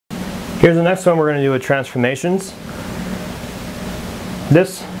Here's the next one we're going to do with transformations.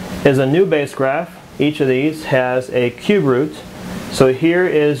 This is a new base graph. Each of these has a cube root. So here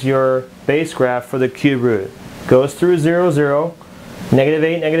is your base graph for the cube root. Goes through 0, 0, negative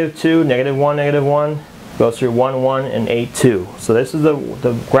 8, negative 2, negative 1, negative 1, goes through 1, 1, and 8, 2. So this is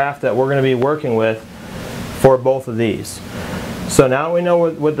the graph that we're going to be working with for both of these. So now we know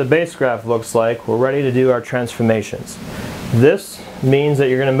what the base graph looks like. We're ready to do our transformations. This means that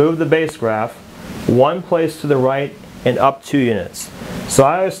you're going to move the base graph one place to the right and up 2 units. So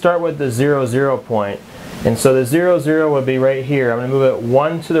I always start with the 0, 0 point. And so the 0, 0 would be right here. I'm going to move it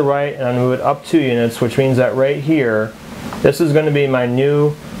 1 to the right and I'm going to move it up 2 units, which means that right here, this is going to be my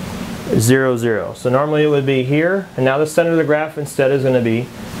new 0, 0. So normally it would be here, and now the center of the graph instead is going to be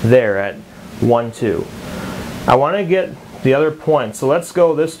there at 1, 2. I want to get the other point, so let's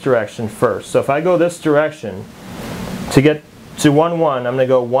go this direction first. So if I go this direction, to get to 1, 1, I'm going to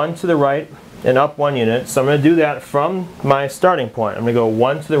go 1 to the right and up 1 unit. So I'm going to do that from my starting point. I'm going to go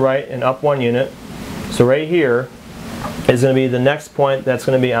 1 to the right and up 1 unit. So right here is going to be the next point that's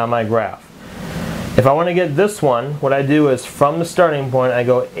going to be on my graph. If I want to get this one, what I do is from the starting point I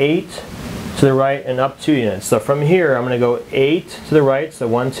go 8 to the right and up 2 units. So from here I'm going to go 8 to the right, so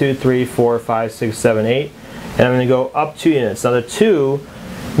 1, 2, 3, 4, 5, 6, 7, 8, and I'm going to go up 2 units. Now the 2,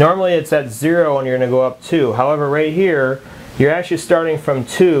 normally it's at 0 and you're going to go up 2. However, right here you're actually starting from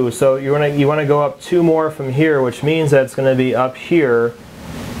 2, so you want to go up 2 more from here, which means that it's going to be up here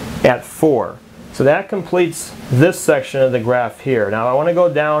at 4. So that completes this section of the graph here. Now I want to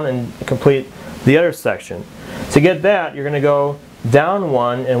go down and complete the other section. To get that, you're going to go down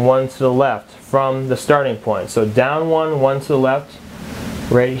 1 and 1 to the left from the starting point. So down 1, 1 to the left,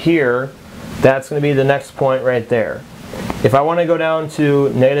 right here, that's going to be the next point right there. If I want to go down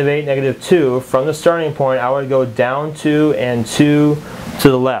to negative 8, negative 2, from the starting point, I would go down 2 and 2 to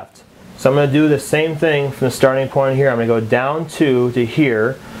the left. So I'm going to do the same thing from the starting point here. I'm going to go down 2 to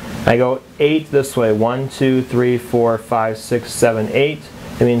here. I go 8 this way, 1, 2, 3, 4, 5, 6, 7, 8.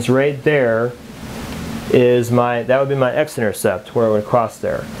 It means right there is that would be my x-intercept where it would cross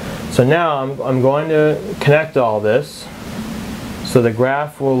there. So now I'm going to connect all this so the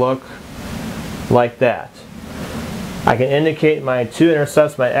graph will look like that. I can indicate my two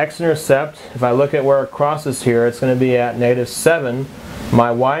intercepts, my x-intercept. If I look at where it crosses here, it's going to be at negative 7.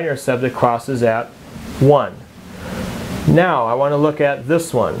 My y-intercept, it crosses at 1. Now I want to look at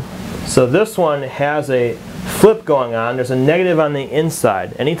this one. So this one has a flip going on. There's a negative on the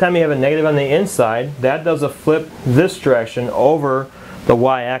inside. Anytime you have a negative on the inside, that does a flip this direction over the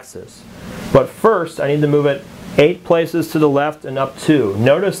y-axis. But first I need to move it 8 places to the left and up 2.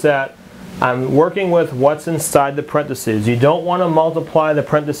 Notice that I'm working with what's inside the parentheses. You don't want to multiply the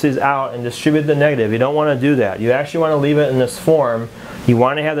parentheses out and distribute the negative. You don't want to do that. You actually want to leave it in this form. You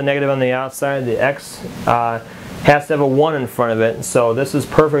want to have the negative on the outside. The x has to have a 1 in front of it. So this is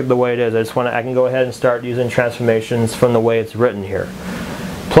perfect the way it is. I can go ahead and start using transformations from the way it's written here.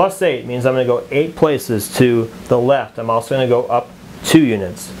 Plus 8 means I'm going to go 8 places to the left. I'm also going to go up 2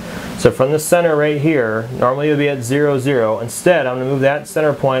 units. So from the center right here, normally it would be at 0, 0. Instead, I'm going to move that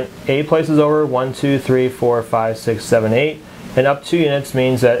center point 8 places over, 1, 2, 3, 4, 5, 6, 7, 8. And up 2 units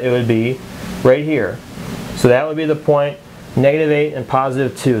means that it would be right here. So that would be the point negative 8 and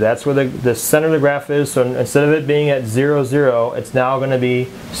positive 2. That's where the center of the graph is. So instead of it being at 0, 0, it's now going to be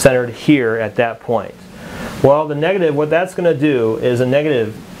centered here at that point. Well, the negative, what that's going to do is a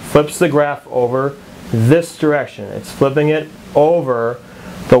negative flips the graph over this direction. It's flipping it over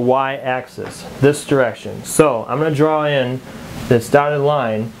the y-axis, this direction. So I'm going to draw in this dotted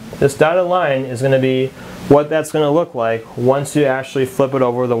line. This dotted line is going to be what that's going to look like once you actually flip it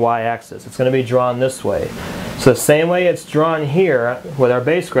over the y-axis. It's going to be drawn this way. So the same way it's drawn here with our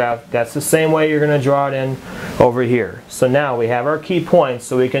base graph, that's the same way you're going to draw it in over here. So now we have our key points,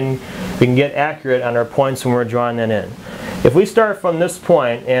 so we can get accurate on our points when we're drawing that in. If we start from this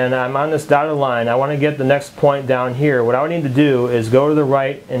point and I'm on this dotted line, I want to get the next point down here. What I would need to do is go to the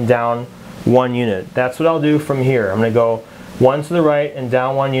right and down 1 unit. That's what I'll do from here. I'm going to go 1 to the right and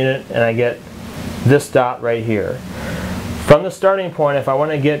down 1 unit, and I get this dot right here. From the starting point, if I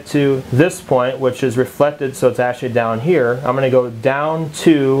want to get to this point, which is reflected so it's actually down here, I'm going to go down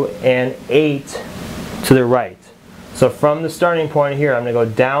 2 and 8 to the right. So from the starting point here, I'm going to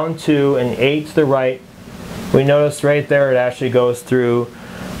go down 2 and 8 to the right. We notice right there it actually goes through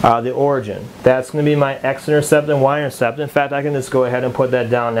the origin. That's going to be my x-intercept and y-intercept. In fact, I can just go ahead and put that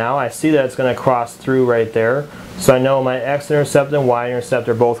down now. I see that it's going to cross through right there. So I know my x-intercept and y-intercept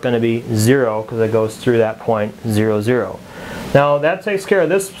are both going to be 0 because it goes through that point 0, 0. Now that takes care of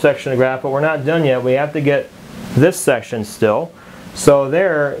this section of the graph, but we're not done yet. We have to get this section still. So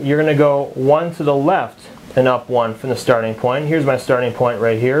there, you're going to go 1 to the left and up 1 from the starting point. Here's my starting point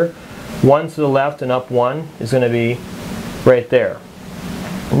right here. 1 to the left and up 1 is going to be right there.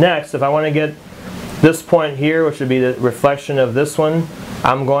 Next, if I want to get this point here, which would be the reflection of this one,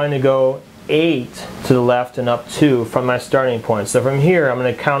 I'm going to go 8 to the left and up 2 from my starting point. So from here, I'm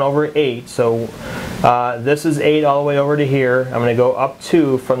going to count over 8. So this is 8 all the way over to here. I'm going to go up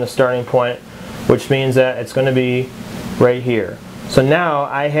 2 from the starting point, which means that it's going to be right here. So now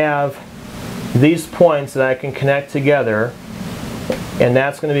I have these points that I can connect together, and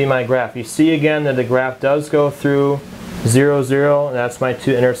that's going to be my graph. You see again that the graph does go through 0, 0, and that's my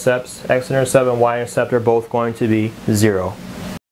two intercepts. X-intercept and Y-intercept are both going to be 0.